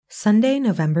Sunday,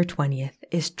 November 20th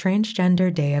is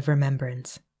Transgender Day of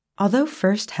Remembrance. Although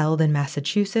first held in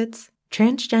Massachusetts,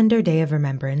 Transgender Day of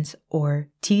Remembrance, or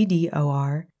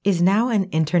TDOR, is now an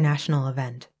international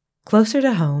event. Closer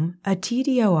to home, a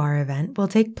TDOR event will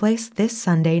take place this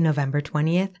Sunday, November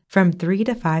 20th from 3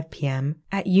 to 5 p.m.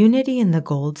 at Unity in the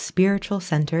Gold Spiritual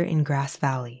Center in Grass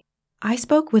Valley. I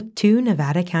spoke with 2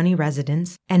 Nevada County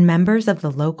residents and members of the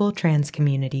local trans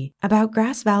community about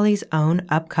Grass Valley's own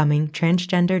upcoming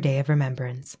Transgender Day of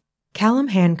Remembrance. Callum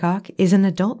Hancock is an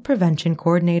adult prevention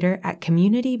coordinator at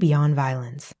Community Beyond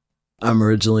Violence. I'm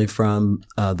originally from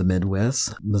the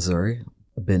Midwest, Missouri.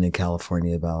 I've been in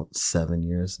California about 7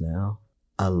 years now.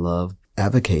 I love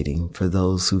advocating for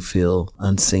those who feel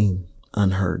unseen,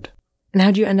 unheard. And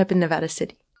how'd you end up in Nevada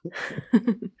City?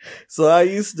 So I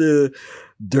used to,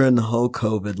 during the whole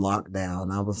COVID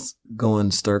lockdown, I was going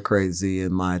stir crazy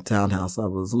in my townhouse I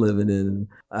was living in.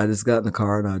 I just got in the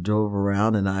car and I drove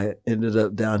around and I ended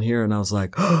up down here and I was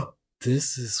like, oh,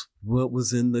 this is what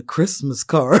was in the Christmas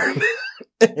card.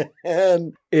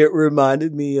 And it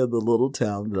reminded me of the little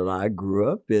town that I grew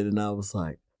up in. And I was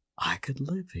like, I could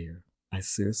live here. I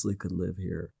seriously could live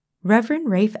here. Reverend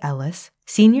Rafe Ellis,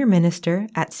 senior minister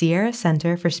at Sierra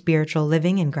Center for Spiritual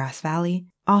Living in Grass Valley,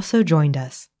 also joined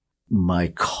us. My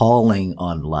calling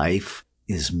on life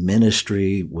is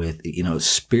ministry with,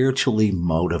 spiritually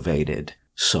motivated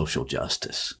social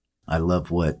justice. I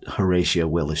love what Horatio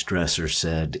Willis Dresser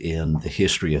said in The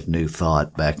History of New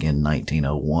Thought back in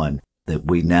 1901, that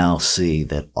we now see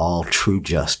that all true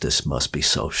justice must be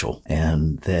social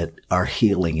and that our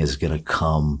healing is going to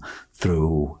come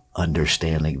through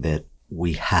understanding that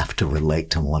we have to relate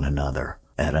to one another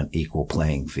at an equal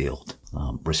playing field,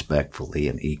 respectfully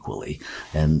and equally.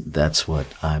 And that's what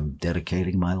I'm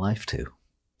dedicating my life to.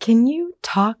 Can you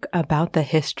talk about the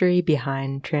history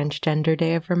behind Transgender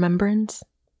Day of Remembrance?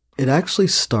 It actually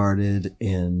started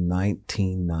in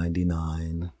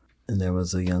 1999. And there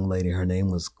was a young lady, her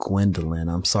name was Gwendolyn.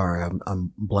 I'm sorry,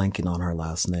 I'm blanking on her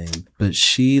last name. But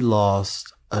she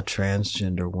lost a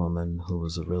transgender woman who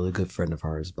was a really good friend of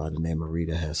hers by the name of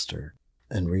Rita Hester.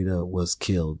 And Rita was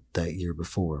killed that year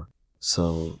before.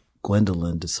 So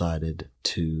Gwendolyn decided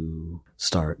to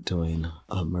start doing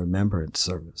a remembrance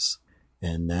service.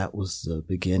 And that was the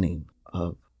beginning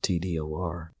of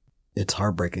TDOR. It's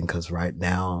heartbreaking because right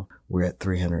now we're at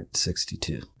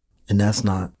 362. And that's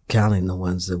not counting the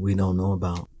ones that we don't know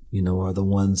about, or the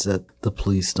ones that the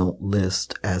police don't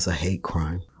list as a hate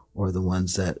crime, or the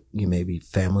ones that maybe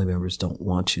family members don't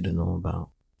want you to know about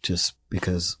just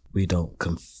because we don't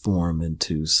conform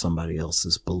into somebody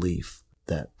else's belief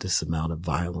that this amount of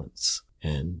violence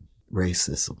and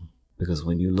racism. Because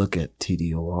when you look at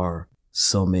TDOR,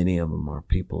 so many of them are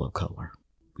people of color.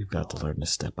 We've got to learn to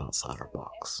step outside our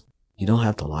box. You don't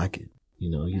have to like it.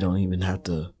 You don't even have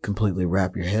to completely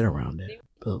wrap your head around it,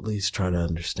 but at least try to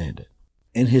understand it.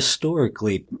 And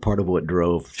historically, part of what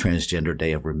drove Transgender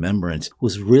Day of Remembrance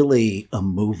was really a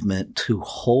movement to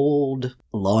hold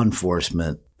law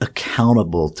enforcement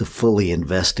accountable to fully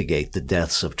investigate the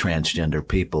deaths of transgender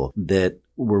people that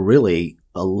were really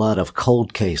a lot of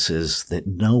cold cases that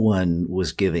no one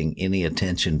was giving any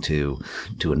attention to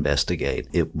investigate.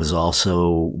 It was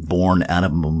also born out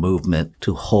of a movement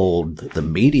to hold the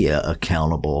media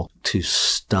accountable to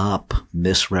stop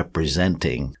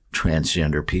misrepresenting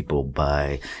transgender people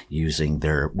by using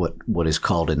their what is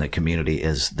called in the community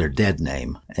as their dead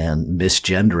name and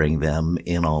misgendering them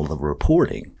in all the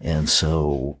reporting. And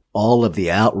so all of the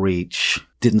outreach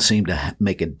didn't seem to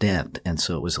make a dent. And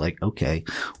so it was like, okay,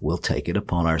 we'll take it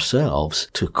upon ourselves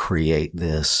to create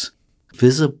this.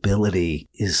 Visibility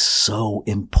is so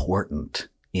important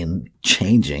in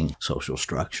changing social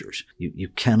structures. You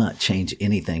cannot change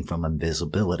anything from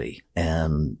invisibility.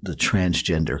 And the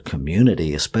transgender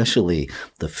community, especially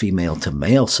the female to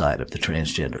male side of the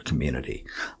transgender community,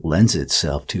 lends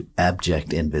itself to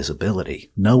abject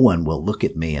invisibility. No one will look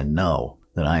at me and know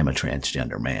that I am a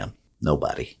transgender man.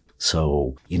 Nobody.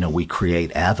 So, we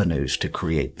create avenues to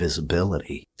create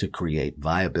visibility, to create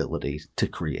viability, to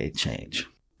create change.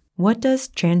 What does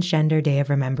Transgender Day of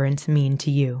Remembrance mean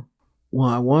to you? Well,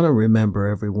 I want to remember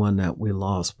everyone that we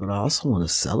lost, but I also want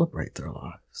to celebrate their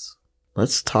lives.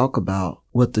 Let's talk about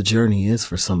what the journey is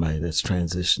for somebody that's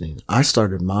transitioning. I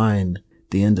started mine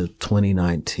the end of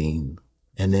 2019,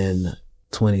 and then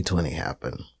 2020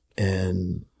 happened.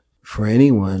 And for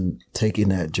anyone taking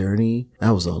that journey, that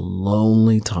was a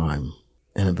lonely time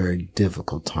and a very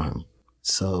difficult time.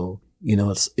 So,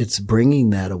 it's bringing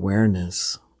that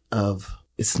awareness of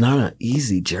it's not an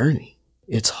easy journey.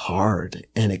 It's hard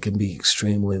and it can be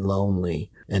extremely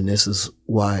lonely. And this is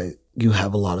why you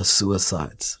have a lot of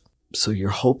suicides. So you're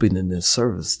hoping in this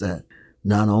service that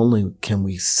not only can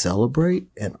we celebrate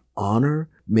and honor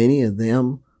many of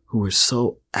them who were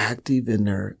so active in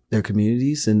their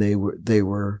communities, and they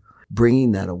were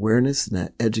bringing that awareness and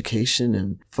that education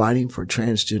and fighting for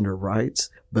transgender rights,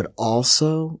 but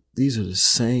also these are the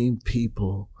same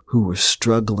people who were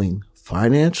struggling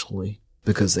financially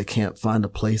because they can't find a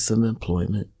place of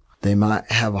employment. They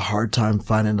might have a hard time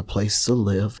finding a place to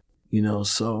live,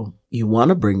 so you want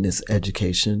to bring this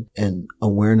education and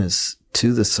awareness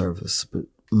to the service, but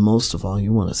most of all,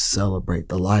 you want to celebrate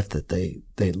the life that they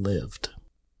lived.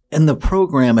 And the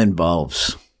program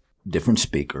involves different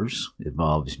speakers. It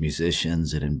involves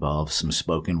musicians. It involves some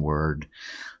spoken word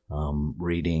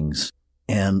readings.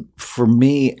 And for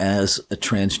me, as a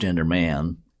transgender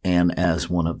man and as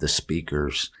one of the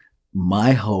speakers,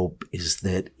 my hope is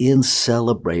that in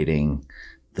celebrating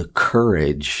the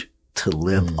courage to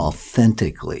live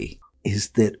authentically, is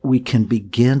that we can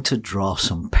begin to draw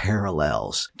some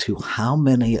parallels to how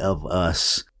many of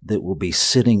us that will be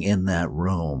sitting in that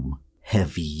room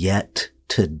have yet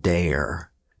to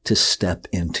dare to step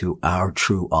into our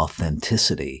true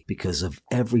authenticity because of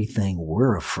everything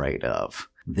we're afraid of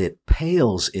that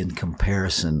pales in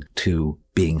comparison to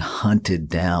being hunted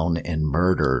down and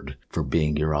murdered for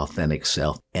being your authentic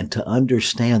self, and to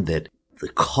understand that the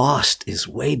cost is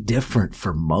way different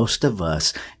for most of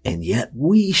us, and yet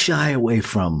we shy away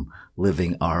from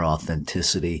living our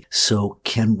authenticity. So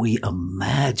can we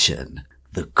imagine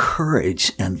the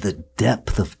courage and the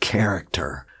depth of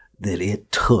character that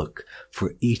it took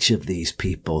for each of these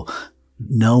people,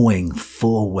 knowing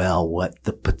full well what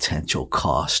the potential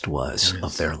cost was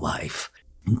of their life?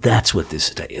 That's what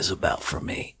this day is about for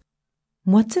me.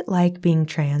 What's it like being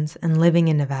trans and living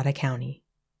in Nevada County?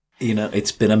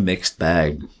 It's been a mixed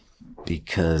bag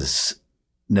because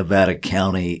Nevada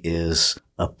County is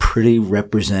a pretty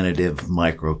representative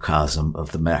microcosm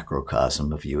of the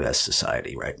macrocosm of U.S.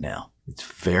 society right now. It's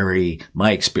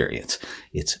my experience,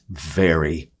 it's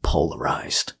very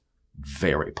polarized.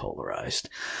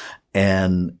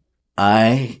 And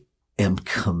I am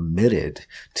committed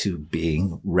to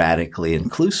being radically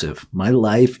inclusive. My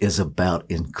life is about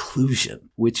inclusion,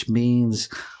 which means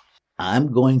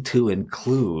I'm going to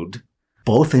include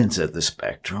both ends of the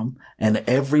spectrum and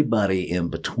everybody in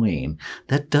between.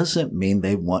 That doesn't mean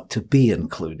they want to be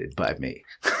included by me.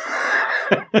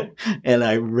 And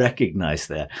I recognize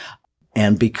that.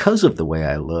 And because of the way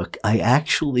I look, I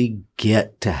actually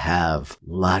get to have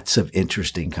lots of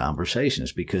interesting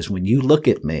conversations, because when you look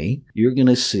at me, you're going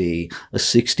to see a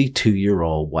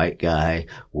 62-year-old white guy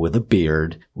with a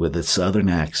beard, with a Southern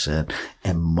accent,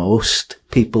 and most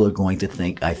people are going to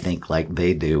think I think like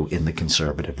they do in the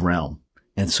conservative realm.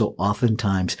 And so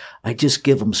oftentimes I just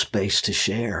give them space to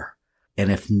share.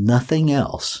 And if nothing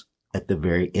else, at the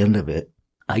very end of it,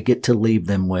 I get to leave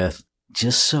them with,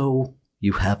 just so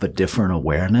you have a different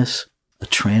awareness, a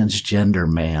transgender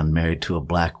man married to a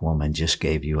black woman just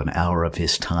gave you an hour of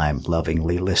his time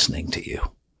lovingly listening to you.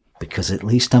 Because at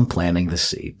least I'm planting the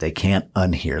seed. They can't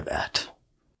unhear that.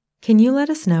 Can you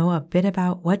let us know a bit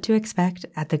about what to expect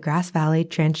at the Grass Valley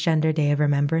Transgender Day of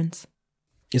Remembrance?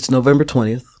 It's November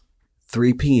 20th,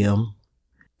 3 p.m.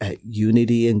 at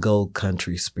Unity and Gold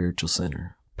Country Spiritual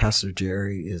Center. Pastor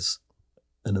Jerry is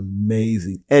an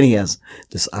amazing, and he has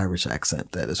this Irish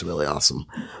accent that is really awesome.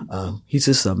 He's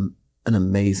just an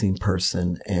amazing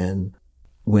person. And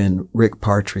when Rick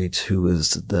Partridge, who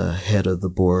is the head of the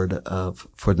board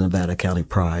for the Nevada County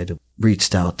Pride,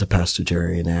 reached out to Pastor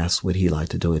Jerry and asked would he like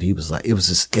to do it, he was like, it was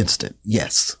just instant,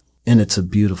 yes. And it's a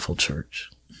beautiful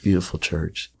church,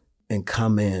 and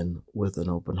come in with an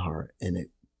open heart and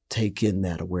take in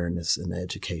that awareness and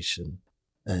education,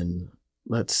 and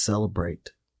let's celebrate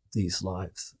these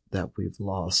lives that we've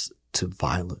lost to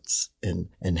violence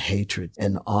and hatred,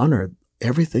 and honor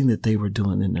everything that they were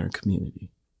doing in their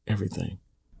community. Everything.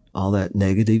 All that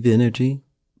negative energy,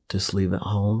 just leave it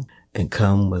home and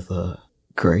come with a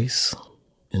grace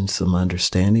and some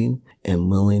understanding and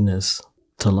willingness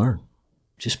to learn.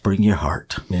 Just bring your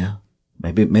heart. Yeah.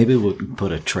 Maybe we can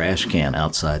put a trash can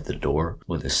outside the door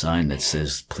with a sign that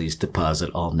says, please deposit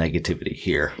all negativity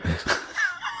here.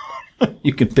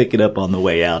 You can pick it up on the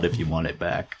way out if you want it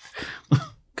back.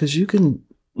 Because you can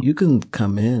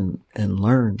come in and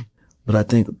learn. But I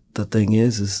think the thing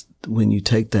is when you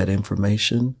take that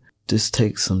information, just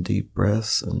take some deep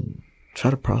breaths and try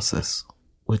to process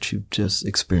what you've just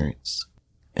experienced,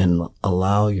 and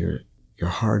allow your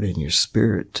heart and your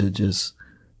spirit to just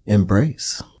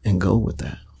embrace and go with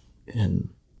that. And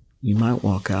you might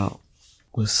walk out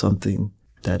with something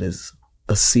that is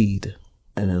a seed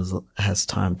and has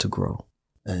time to grow.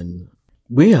 And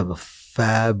we have a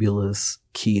fabulous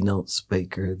keynote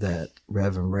speaker that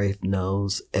Reverend Rafe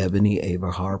knows, Ebony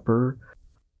Ava Harper.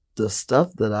 The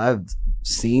stuff that I've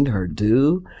seen her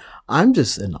do, I'm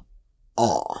just in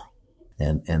awe.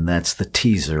 And that's the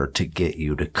teaser to get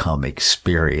you to come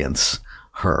experience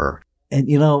her. And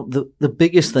the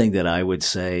biggest thing that I would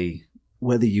say,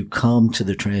 whether you come to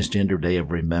the Transgender Day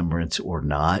of Remembrance or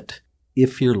not,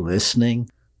 if you're listening,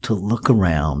 to look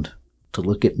around, to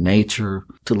look at nature,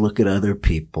 to look at other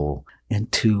people,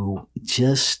 and to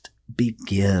just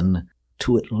begin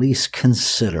to at least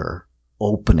consider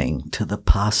opening to the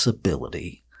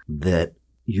possibility that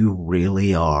you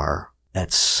really are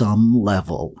at some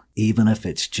level, even if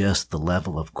it's just the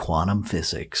level of quantum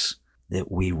physics,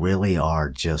 that we really are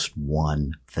just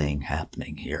one thing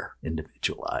happening here,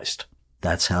 individualized.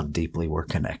 That's how deeply we're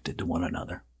connected to one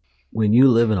another. When you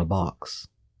live in a box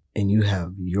and you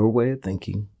have your way of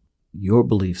thinking, your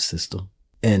belief system,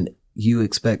 and you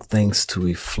expect things to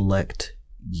reflect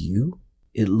you,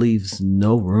 it leaves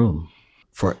no room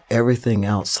for everything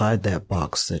outside that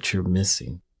box that you're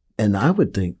missing. And I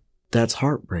would think that's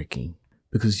heartbreaking,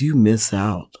 because you miss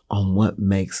out on what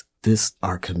makes this,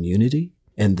 our community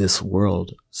and this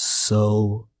world,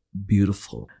 so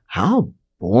beautiful. How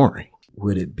boring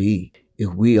would it be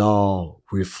if we all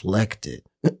reflected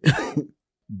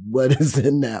what is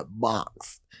in that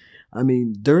box? I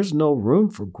mean, there's no room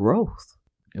for growth.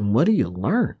 And what do you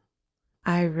learn?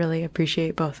 I really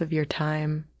appreciate both of your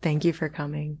time. Thank you for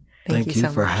coming. Thank you so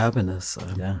for much. having us.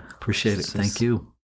 Yeah, appreciate it. Thank you.